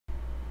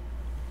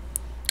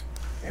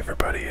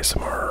Everybody,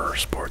 ASMR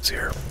Sports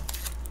here.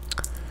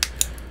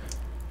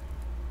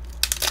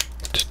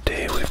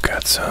 Today we've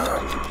got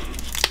some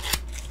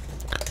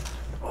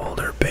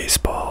older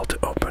baseball to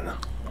open.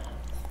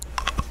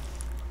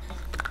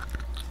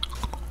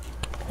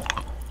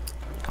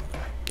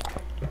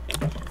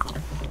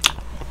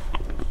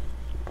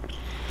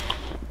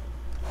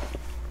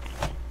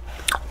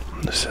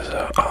 This is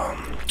a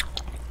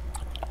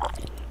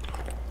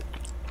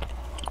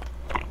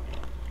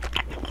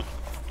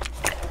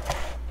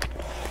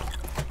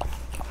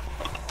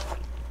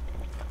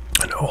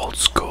an old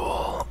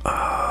school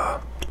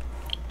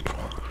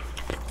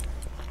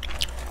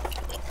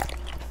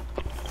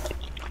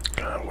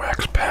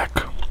wax pack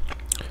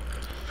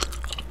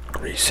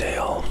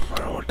resale. I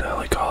don't know what the hell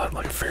they call it,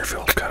 like a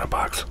Fairfield kind of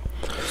box.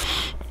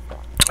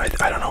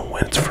 I don't know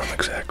when it's from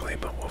exactly,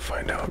 but we'll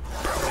find out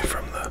probably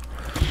from the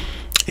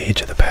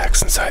age of the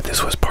packs inside.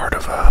 This was part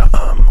of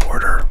a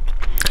order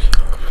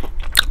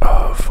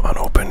of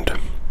unopened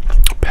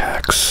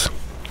packs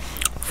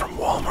from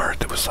Walmart.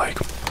 That was like,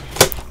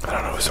 I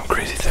don't know, it was some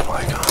crazy thing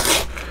like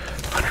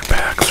 100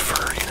 packs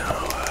for,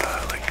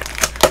 like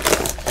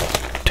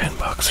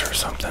 $10 or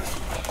something.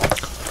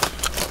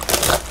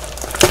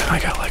 And I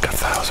got like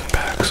 1,000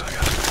 packs.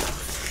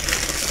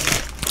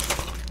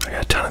 I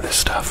got a ton of this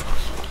stuff.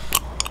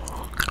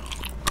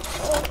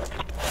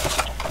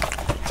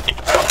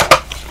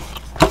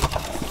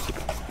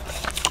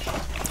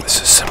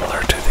 This is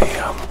similar to the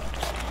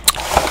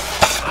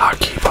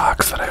hockey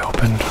box that I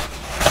opened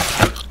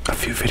a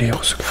few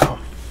videos ago.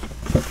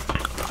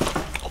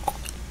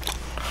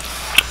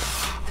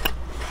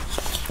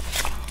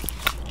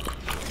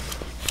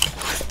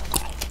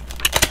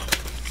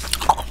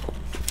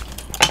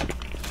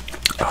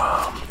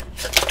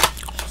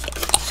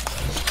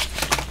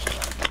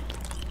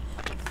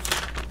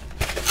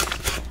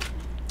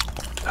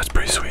 That's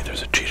pretty sweet.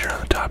 There's a cheater on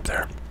the top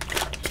there.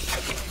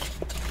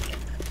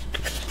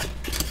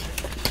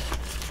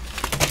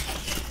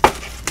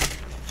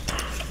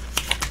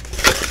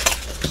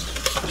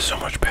 So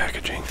much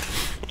packaging.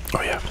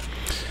 Oh yeah.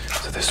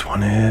 So this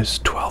one is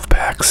 12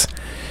 packs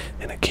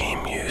in a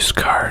game used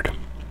card.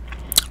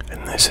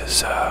 And this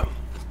is our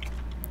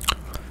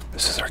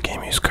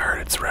game used card.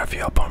 It's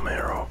Rafael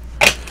Palmeiro,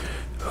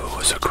 who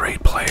was a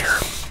great player.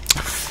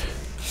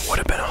 Would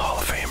have been a Hall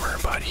of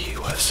Famer, but he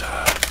was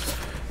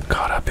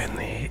caught up in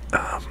the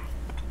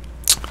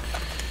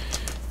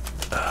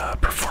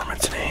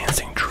performance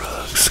enhancing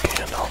drugs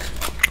scandal.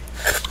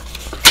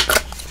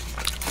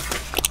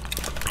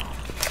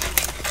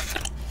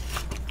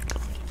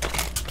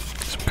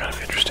 Some kind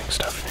of interesting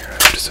stuff in here, I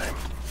have to say.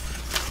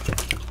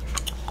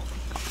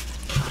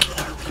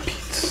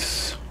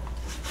 Repeats.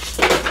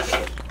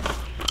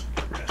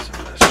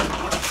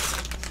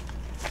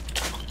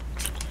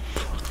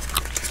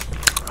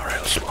 Alright,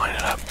 let's line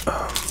it up.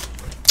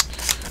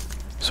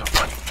 So a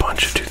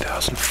bunch of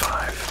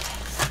 2005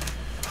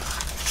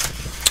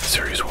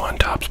 Series 1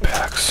 Topps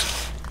packs.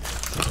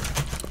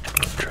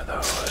 Which are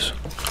those?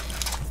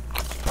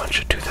 A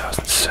bunch of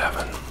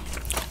 2007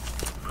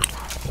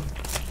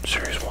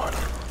 Series 1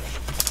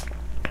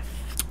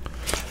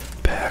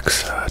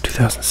 packs.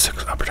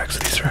 2006 Upper Decks.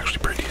 These are actually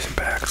pretty decent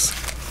packs.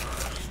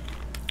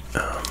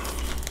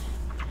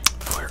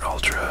 Clear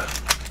Ultra.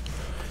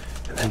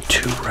 And then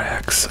 2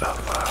 racks of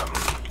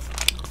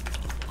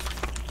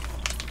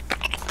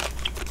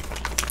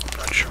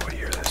not sure what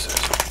year this is.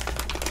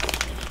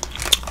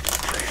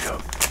 There you go.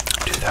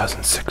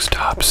 2006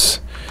 Topps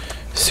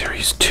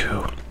Series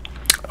 2.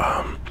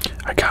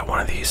 I got one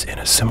of these in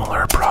a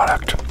similar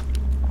product.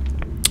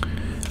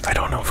 I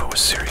don't know if it was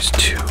Series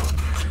 2,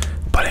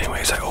 but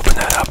anyways, I opened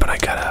that up and I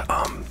got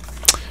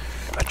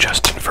a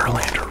Justin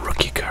Verlander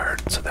rookie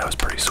card, so that was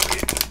pretty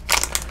sweet.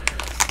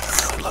 I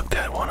haven't really looked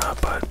that one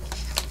up, but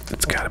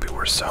it's got to be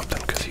worth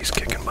something because he's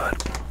kicking butt.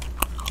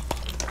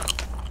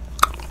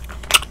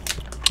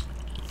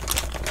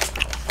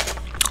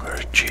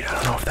 Gee, I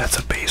don't know if that's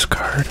a base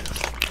card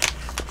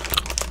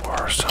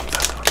or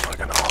something like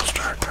an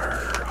all-star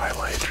card or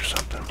highlight or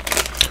something.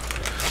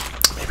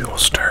 Maybe we'll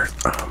start.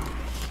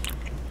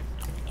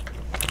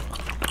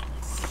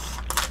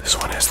 This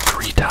one has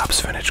 3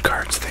 Topps vintage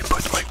cards. They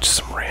put like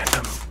some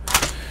random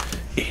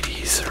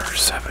 80s or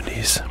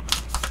 70s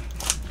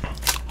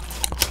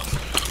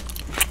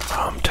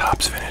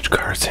Topps vintage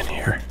cards in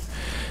here,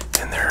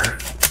 and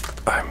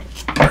I'm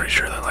pretty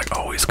sure they're like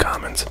always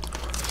commons.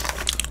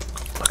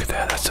 Look at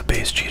that, that's a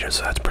base cheater,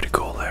 so that's pretty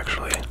cool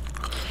actually.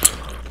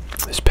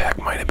 This pack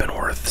might have been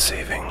worth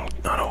saving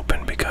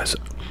unopened because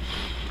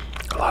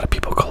a lot of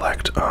people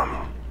collect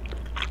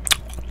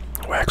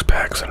wax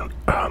packs and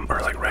or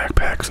like rack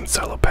packs and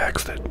cello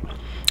packs that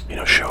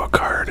show a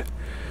card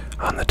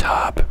on the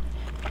top,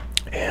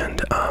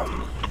 and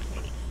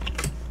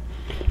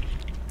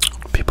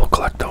people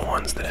collect the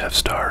ones that have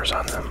stars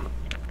on them.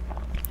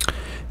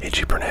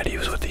 A.G. Bernetti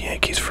was with the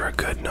Yankees for a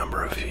good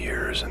number of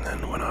years and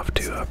then went off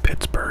to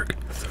Pittsburgh.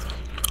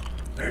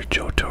 There's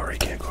Joe Torre.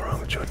 Can't go wrong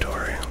with Joe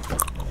Torre.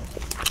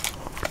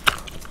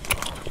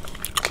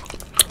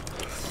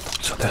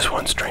 So this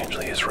one,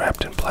 strangely, is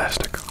wrapped in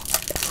plastic.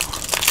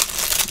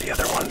 The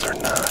other ones are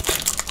not.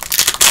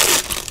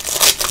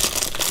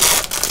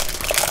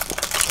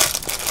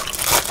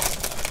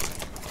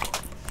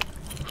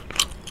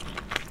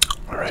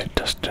 Alright,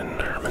 Dustin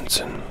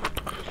Hermanson,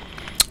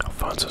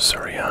 Alfonso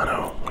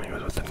Soriano when he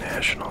was with the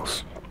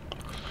Nationals.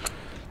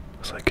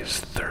 It's like his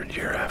third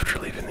year after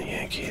leaving the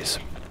Yankees.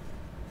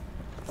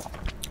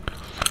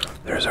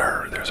 Here's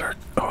our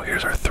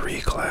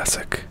 3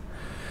 classic.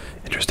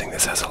 Interesting,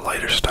 this has a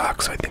lighter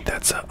stock, so I think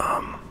that's a,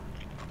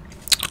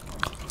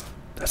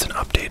 that's an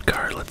update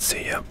card. Let's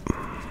see, yep.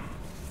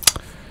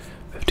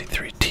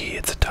 53T,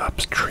 it's a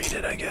tops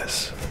treated, I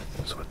guess.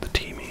 That's what the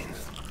T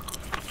means.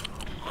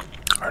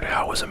 Art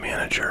Howe was a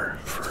manager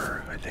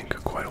for, I think,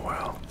 quite a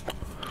while.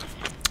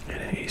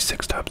 And an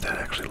 86 top, that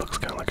actually looks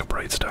kind of like a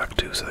bright stock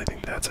too, so I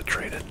think that's a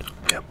traded.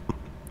 Yep,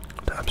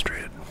 tops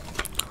traded.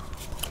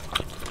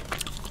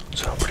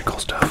 So, pretty cool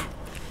stuff.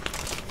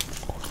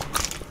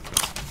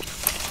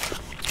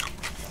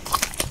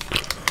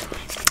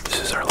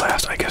 This is our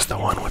last, I guess the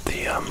one with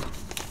the,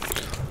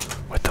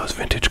 with those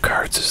vintage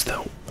cards is the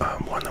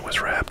one that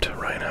was wrapped.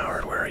 Ryan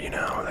Howard, where are you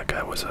now? That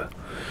guy was a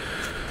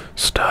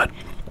stud.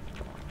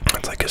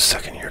 That's like his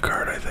second year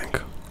card, I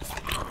think.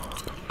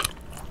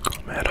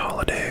 Matt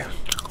Holliday.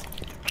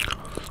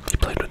 He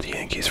played with the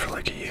Yankees for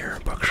like a year.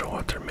 Buck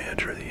Showalter,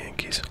 manager of the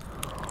Yankees.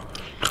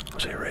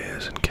 Jose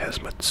Reyes and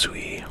Kaz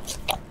Matsui.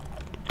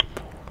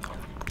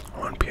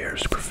 Juan Pierre,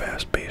 super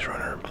fast base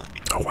runner.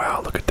 Oh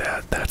wow, look at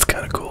that. That's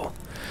kind of cool.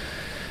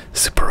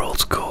 Super old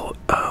school.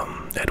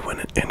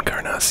 Edwin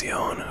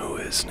Encarnacion, who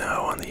is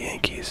now on the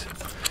Yankees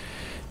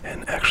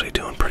and actually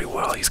doing pretty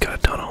well. He's got a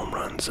ton of home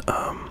runs.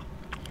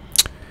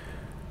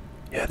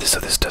 Yeah,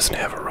 this doesn't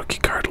have a rookie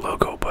card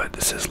logo, but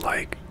this is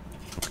like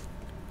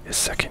his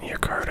second year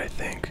card, I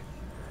think.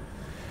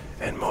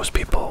 And most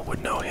people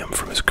would know him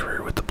from his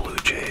career with the Blue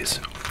Jays.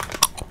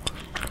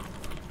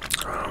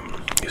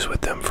 He was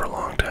with them for a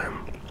long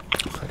time.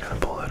 I gotta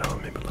pull that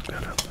out, maybe look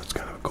that up. That's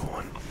kind of a cool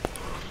one.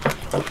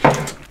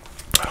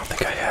 I don't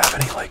think I have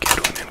any like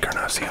Edwin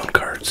Encarnacion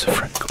cards,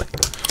 frankly.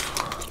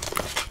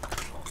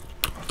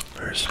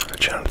 There's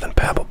Jonathan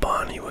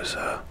Papelbon. He was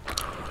a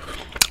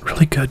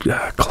really good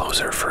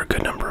closer for a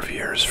good number of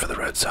years for the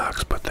Red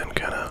Sox, but then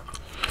kind of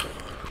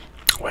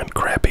went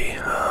crappy.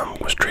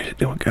 Was traded.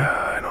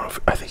 I don't know.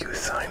 I think he was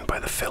signed by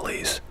the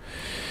Phillies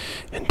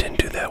and didn't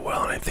do that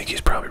well. And I think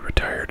he's probably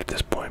retired at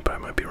this point, but I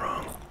might be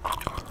wrong.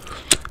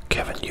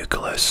 Kevin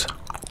Youkilis.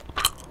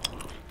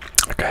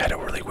 That guy had a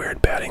really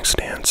weird batting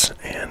stance,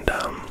 and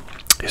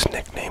his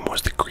nickname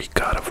was the Greek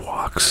God of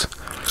Walks.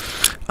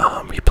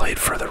 He played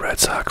for the Red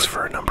Sox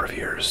for a number of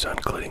years,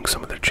 including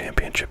some of their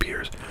championship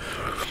years,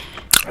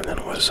 and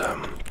then was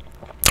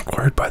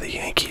acquired by the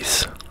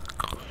Yankees.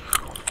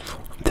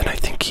 Then I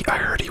think I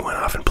heard he went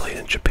off and played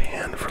in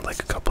Japan for like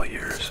a couple of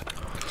years,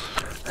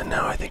 and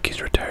now I think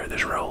he's retired.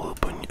 There's Raul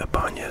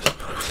Ibanez.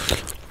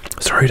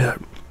 Sorry to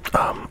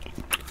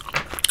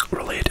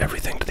relate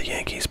everything to the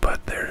Yankees,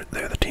 but they're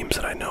the teams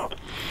that I know.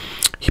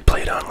 He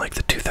played on like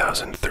the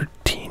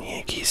 2013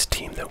 Yankees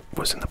team that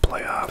was in the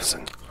playoffs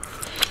and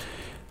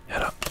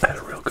had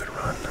a real good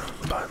run,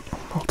 but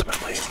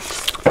ultimately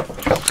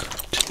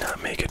did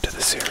not make it to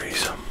the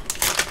series.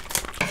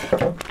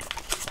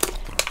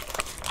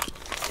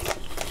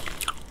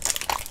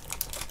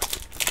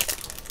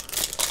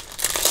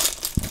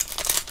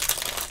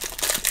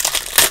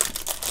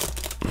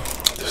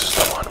 This is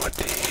the one with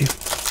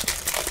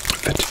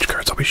the vintage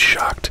cards. I'll be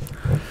shocked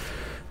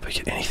if I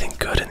get anything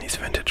good in these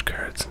vintage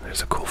cards.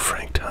 There's a cool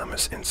Frank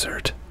Thomas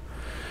insert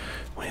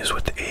when he was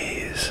with the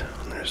A's.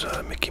 And there's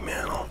a Mickey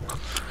Mantle.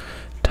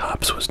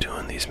 Topps was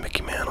doing these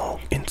Mickey Mantle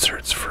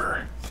inserts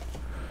for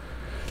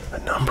a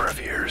number of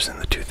years in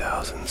the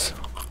 2000s.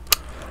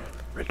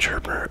 Rich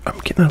Herbner. I'm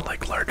getting a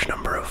like large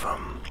number of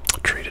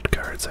traded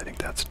cards. I think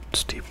that's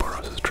Steve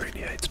Boros' trade.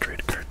 Yeah, it's a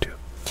traded card too.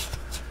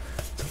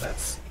 So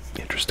that's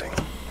interesting.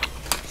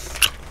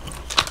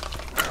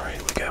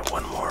 Alright, we got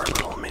one more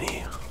little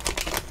mini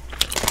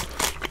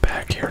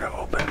pack here to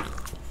open.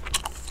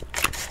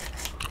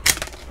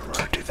 From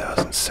our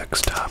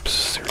 2006 Topps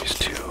Series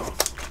 2.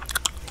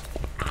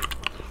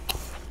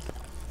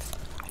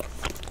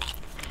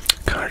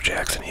 Connor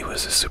Jackson, he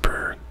was a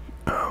super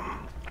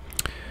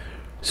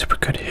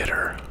good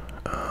hitter.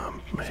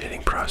 A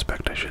hitting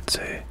prospect, I should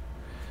say.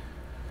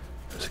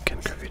 It was a Ken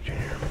Griffey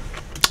Jr.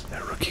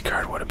 That rookie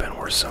card would have been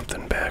worth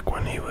something back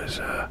when he was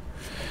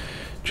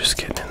just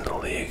getting into the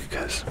league,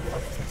 because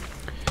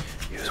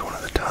he was one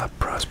of the top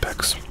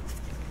prospects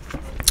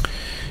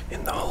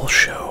in the whole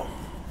show.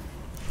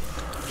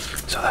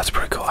 So that's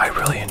pretty cool. I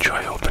really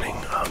enjoy opening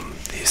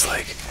these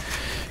like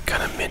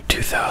kind of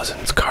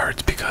mid-2000s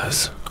cards,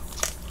 because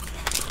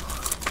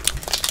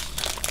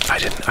I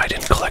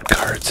didn't collect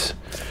cards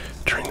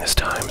during this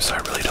time, so I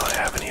really don't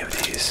have any of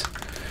these.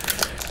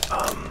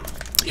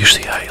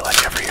 Usually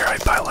every year I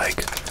buy like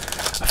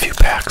a few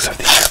packs of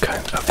these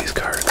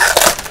cards.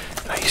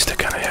 And I used to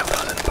kind of have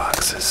those in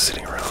boxes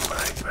sitting around,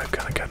 but I've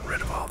kind of gotten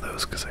rid of all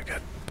those because I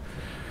got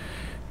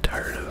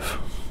tired of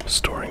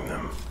storing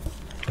them.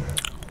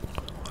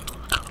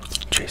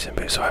 Jason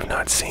Bay. So I've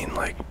not seen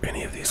like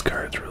any of these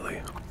cards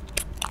really.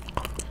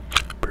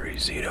 Barry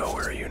Zito,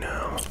 where are you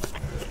now?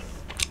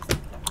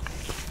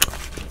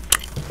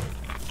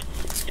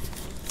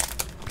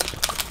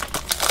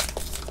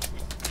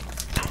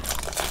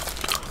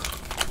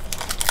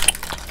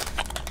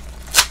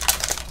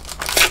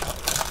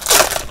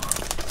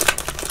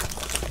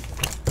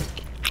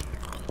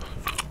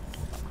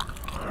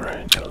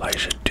 Alright,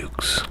 Elijah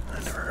Dukes. I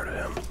never heard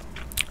of him.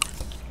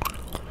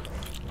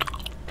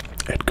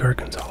 Edgar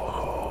Gonzalez.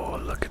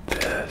 Oh, look at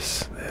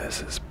this.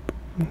 This is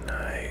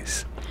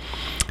nice.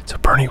 So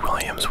Bernie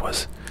Williams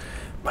was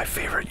my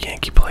favorite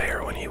Yankee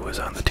player when he was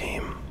on the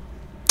team.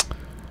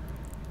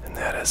 And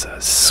that is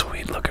a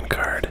sweet looking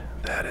card.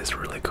 That is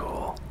really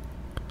cool.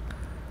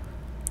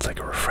 It's like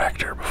a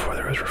refractor before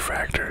there was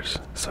refractors.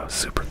 So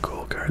super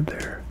cool card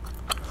there.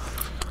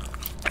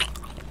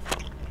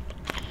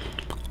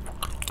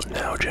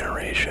 Now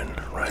Generation,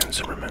 Ryan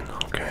Zimmerman.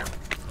 Okay.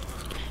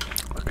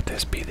 Look at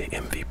this, be the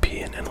MVP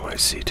in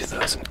NYC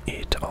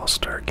 2008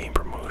 All-Star Game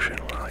Promotion.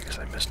 Well, I guess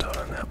I missed out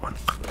on that one.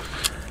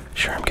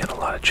 Sure, I'm getting a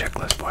lot of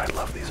checklists. Boy, I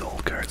love these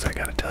old cards, I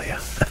gotta tell you.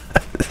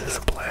 This is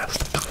a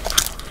blast.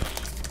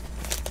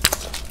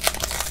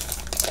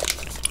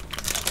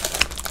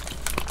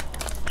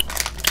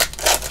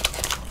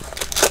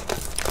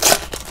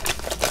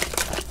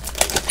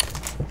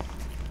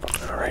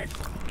 Alright,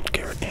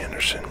 Garrett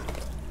Anderson.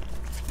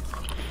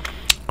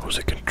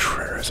 Jose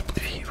Contreras, I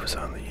believe he was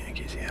on the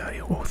Yankees. Yeah,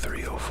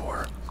 03,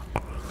 04.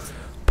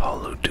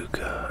 Paulo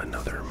Duca,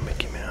 another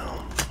Mickey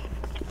Mantle.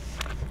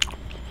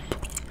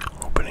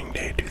 Opening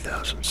day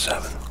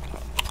 2007.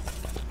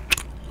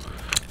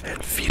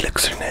 And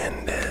Felix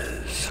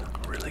Hernandez,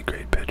 really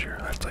great pitcher.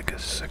 That's like a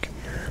second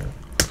year,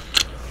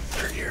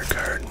 third year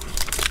card.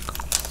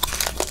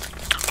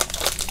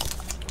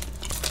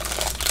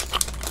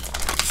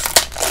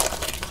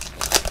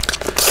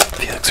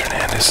 Felix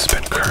Hernandez has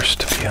been cursed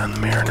to be on the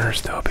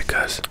Mariners though,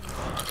 because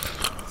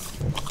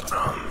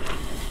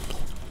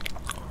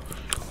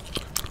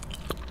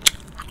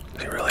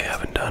they really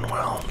haven't done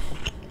well.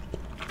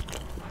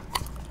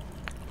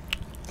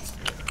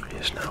 He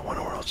has not won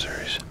a World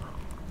Series.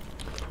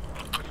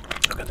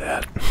 Look at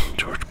that.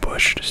 George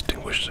Bush,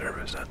 Distinguished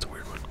Service. That's a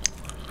weird one.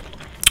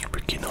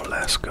 Ricky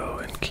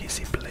Nolasco and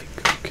Casey Blake.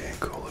 Okay,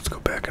 cool. Let's go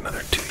back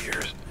another 2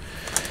 years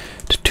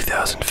to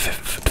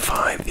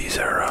 2005. These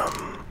are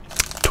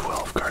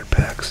 12 card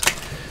packs.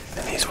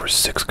 And these were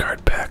 6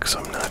 card packs, so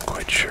I'm not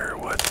quite sure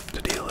what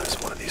the deal is.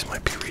 One of these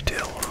might be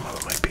retail, one of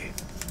them might be.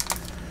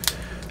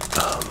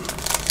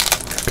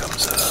 Here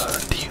comes a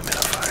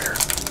dehumidifier.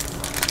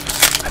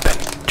 I've been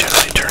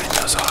generally turning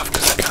those off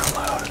because they're kind of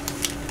loud.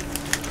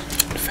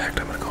 In fact,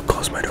 I'm going to go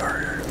close my door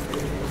here.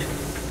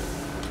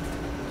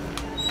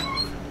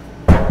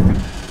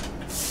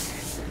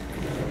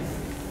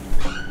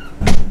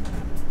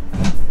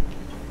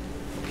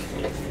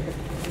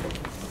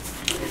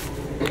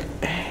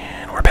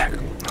 And we're back.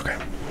 Okay. I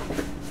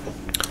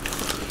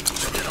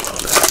did a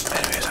little bit.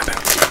 Anyways, I've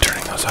been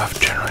turning those off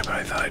generally, but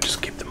I thought I'd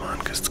just keep them on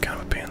because it's kind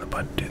of a pain in the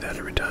butt to do that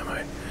every time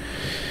I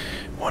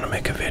want to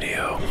make a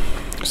video.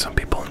 Some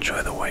people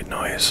enjoy the white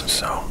noise,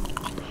 so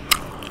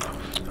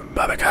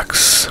Bobby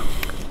Cox,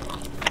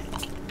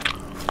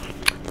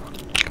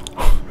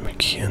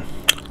 McKeon,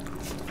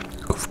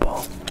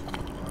 Goofball,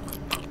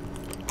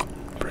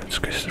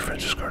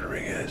 Francisco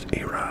Rodriguez,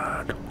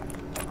 A-Rod.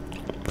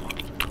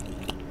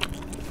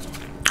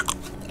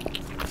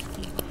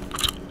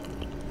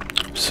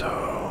 So,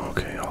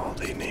 okay, all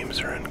the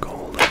names are in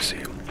gold. I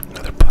see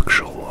another Buck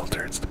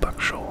Showalter. It's the Buck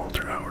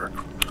Showalter hour.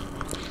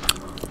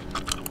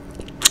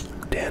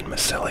 Dan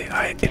Maselli.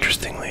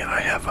 Interestingly,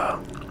 I have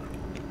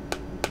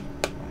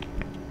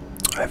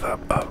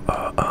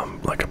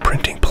like a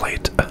printing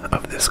plate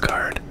of this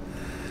card.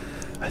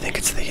 I think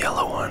it's the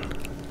yellow one.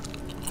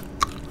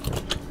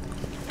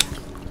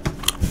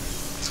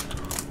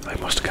 I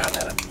must have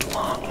gotten it a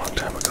long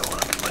time ago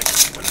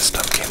when this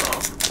stuff came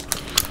out.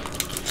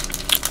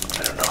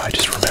 I don't know, I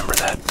just remember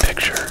that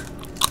picture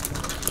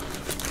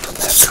from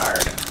that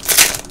card.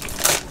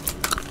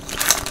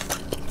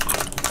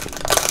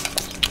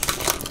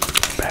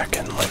 Back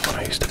in like when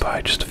I used to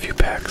buy just a few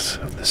packs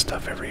of this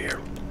stuff every year.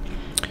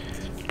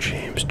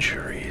 James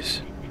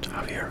Juries,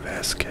 Javier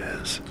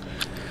Vasquez,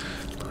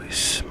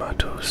 Luis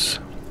Matos,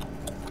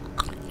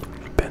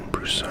 Ben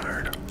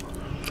Broussard,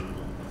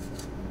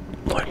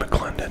 Lloyd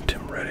McClendon,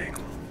 Tim Redding.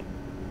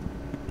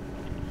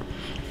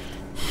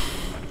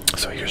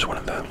 So here's one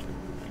of the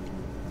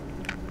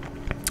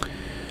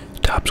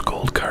Topps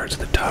Gold cards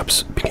that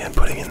Topps began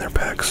putting in their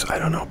packs. I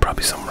don't know,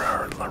 probably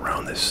somewhere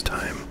around this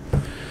time.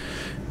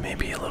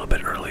 Maybe a little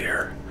bit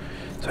earlier.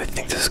 So I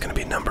think this is going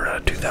to be numbered out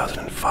of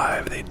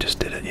 2005. They just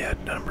did it. Yeah,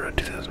 numbered out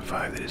of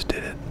 2005. They just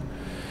did it.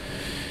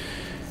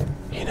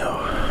 You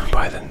know,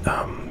 by the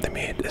they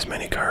made as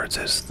many cards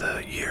as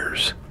the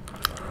year's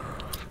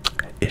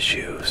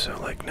issue. So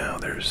like now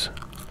there's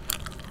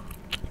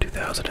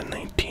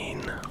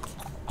 2019.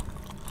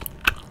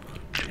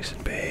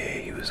 Jason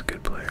Bay, he was a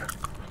good player.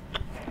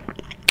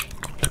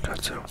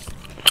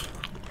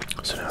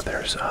 So now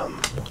there's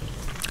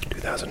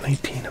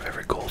 2019 of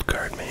every gold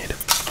card made.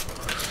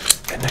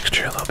 And next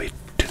year there'll be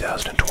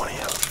 2020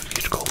 of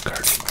each gold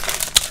card.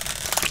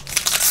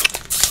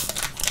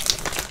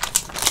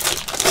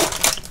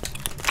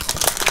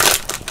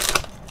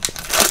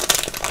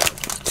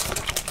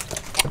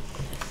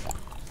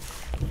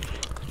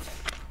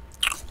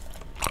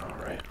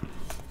 Alright.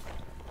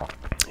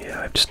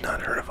 Yeah, I've just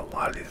not heard of a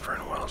lot of these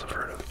Vernon Wells. I've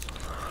heard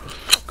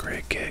of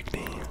Greg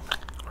Gagne,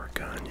 or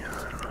Gagne,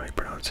 I don't know how you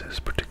pronounce his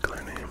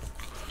particular name.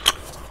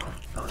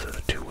 Those are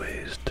the two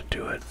ways to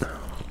do it.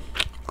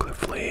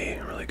 Cliff Lee,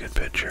 really good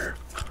pitcher.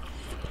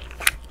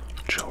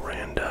 Joe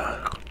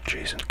Randa,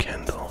 Jason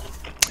Kendall.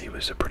 He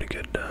was a pretty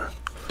good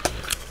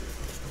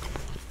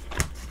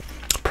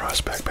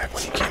prospect back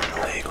when he came in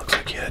the league. Looks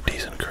like he had a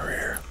decent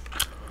career.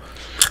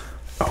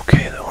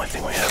 Okay, the only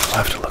thing we have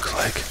left, it looks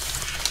like,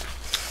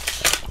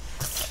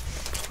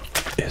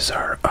 is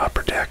our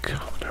upper deck.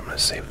 I'm going to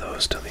save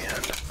those till the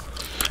end.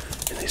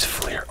 And these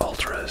Fleer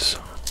Ultras.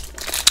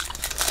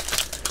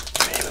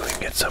 Maybe we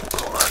can get something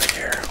cool out of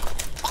here.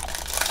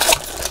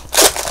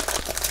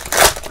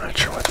 Not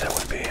sure what that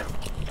would be.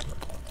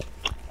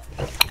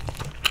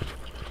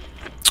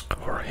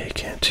 Jorge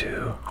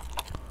Cantu,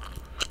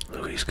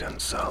 Luis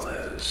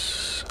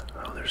Gonzalez.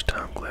 Oh, there's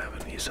Tom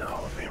Glavine. He's a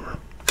Hall of Famer.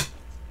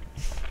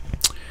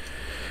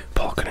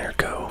 Paul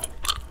Konerko.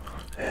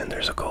 And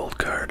there's a gold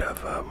card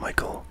of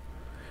Michael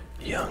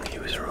Young. He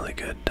was a really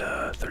good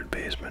third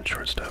baseman,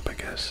 shortstop, I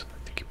guess.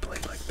 I think he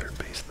played like third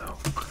base, though,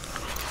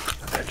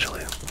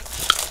 eventually.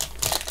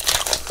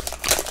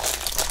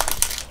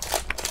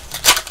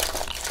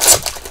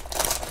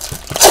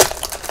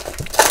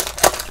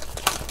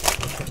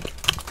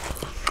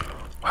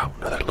 Wow,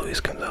 another Luis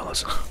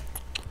Gonzalez.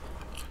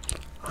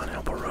 On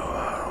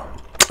Albaroa.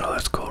 Oh,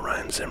 that's cool.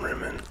 Ryan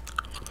Zimmerman.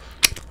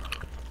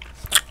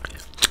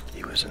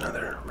 He was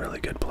another really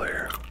good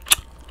player.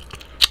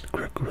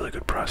 Really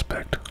good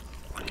prospect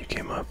when he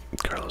came up.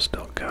 Carlos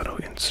Delgado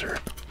insert.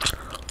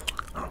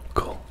 Oh,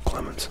 cool.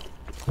 Clemens.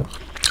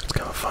 It's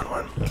kind of a fun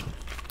one.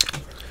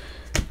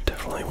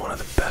 Definitely one of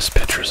the best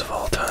pitchers of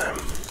all time,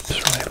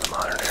 certainly of the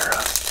modern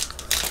era.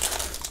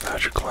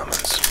 Roger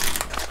Clemens.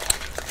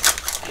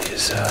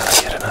 He's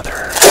yet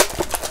another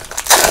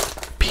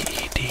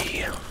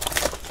PED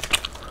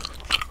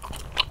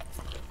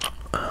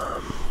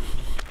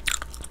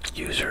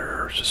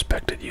user, or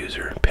suspected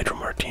user. Pedro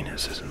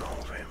Martinez is in the Hall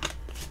of Fame.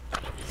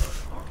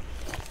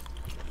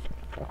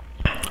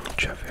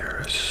 Jeff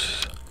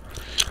Harris,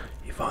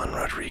 Ivan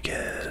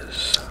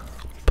Rodriguez,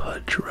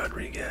 Pudge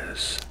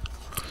Rodriguez,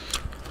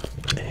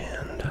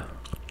 and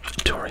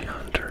Torrey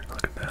Hunter.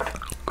 Look at that.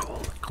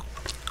 Gold.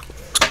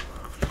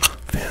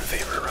 Fan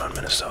favorite around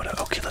Minnesota.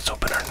 Okay, let's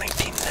open our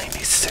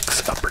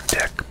 1996 Upper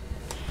Deck.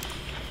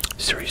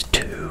 Series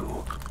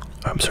 2.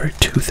 I'm sorry,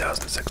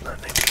 2006, not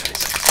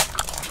 1996.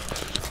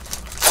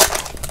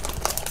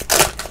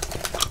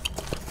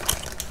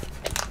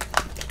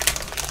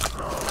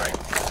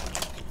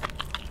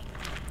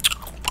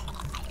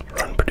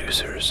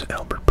 Producers,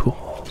 Albert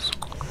Pujols.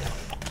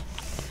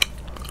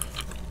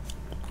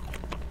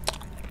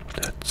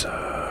 That's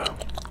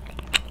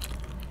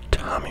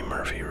Tommy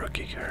Murphy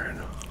rookie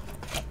card.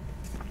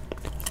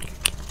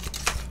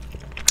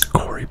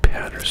 Corey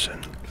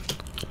Patterson.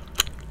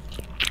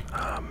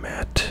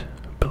 Matt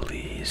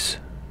Belize.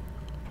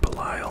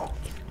 Belial.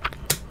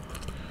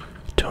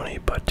 Tony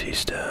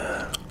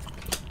Bautista.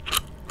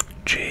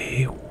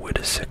 Jay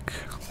Wittisick.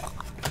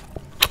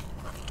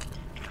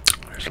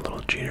 There's a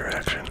little Jeter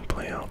action.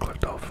 Play out,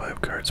 collect all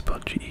 5 cards,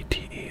 spelled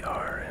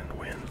G-E-T-E-R, and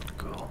win.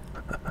 Cool.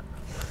 And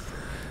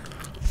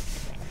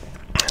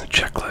a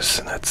checklist,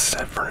 and that's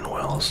at Vernon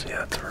Wells.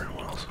 Yeah, it's Vernon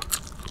Wells.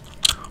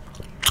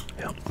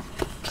 Yep.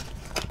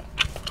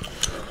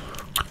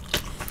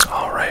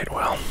 Alright,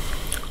 well.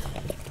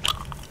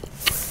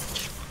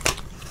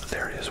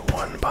 There is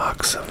one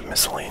box of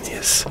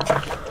miscellaneous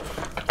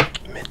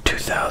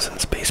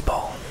mid-2000s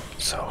baseball.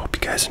 So, hope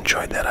you guys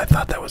enjoyed that. I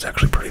thought that was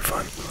actually pretty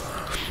fun.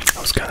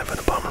 I was kind of in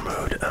a bummer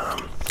mood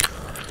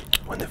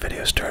when the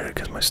video started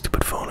because my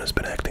stupid phone has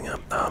been acting up.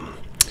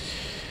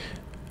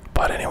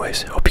 But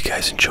anyways, hope you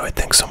guys enjoyed.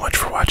 Thanks so much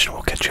for watching.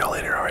 We'll catch y'all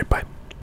later. Alright, bye.